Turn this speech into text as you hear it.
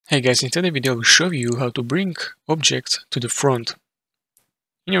Hey guys, in today's video I will show you how to bring objects to the front.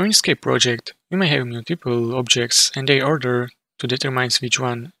 In your Inkscape project, you may have multiple objects and their order to determine which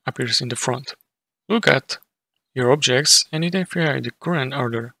one appears in the front. Look at your objects and identify the current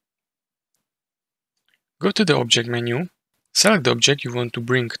order. Go to the Object menu, select the object you want to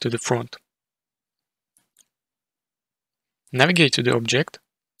bring to the front. Navigate to the object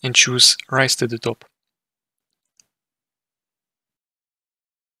and choose Rise to the top.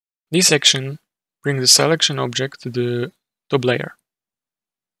 This action brings the selection object to the top layer.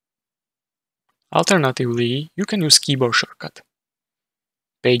 Alternatively, you can use keyboard shortcut,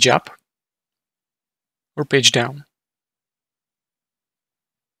 page up or page down.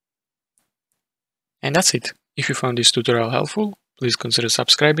 And that's it. If you found this tutorial helpful, please consider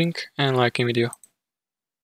subscribing and liking video.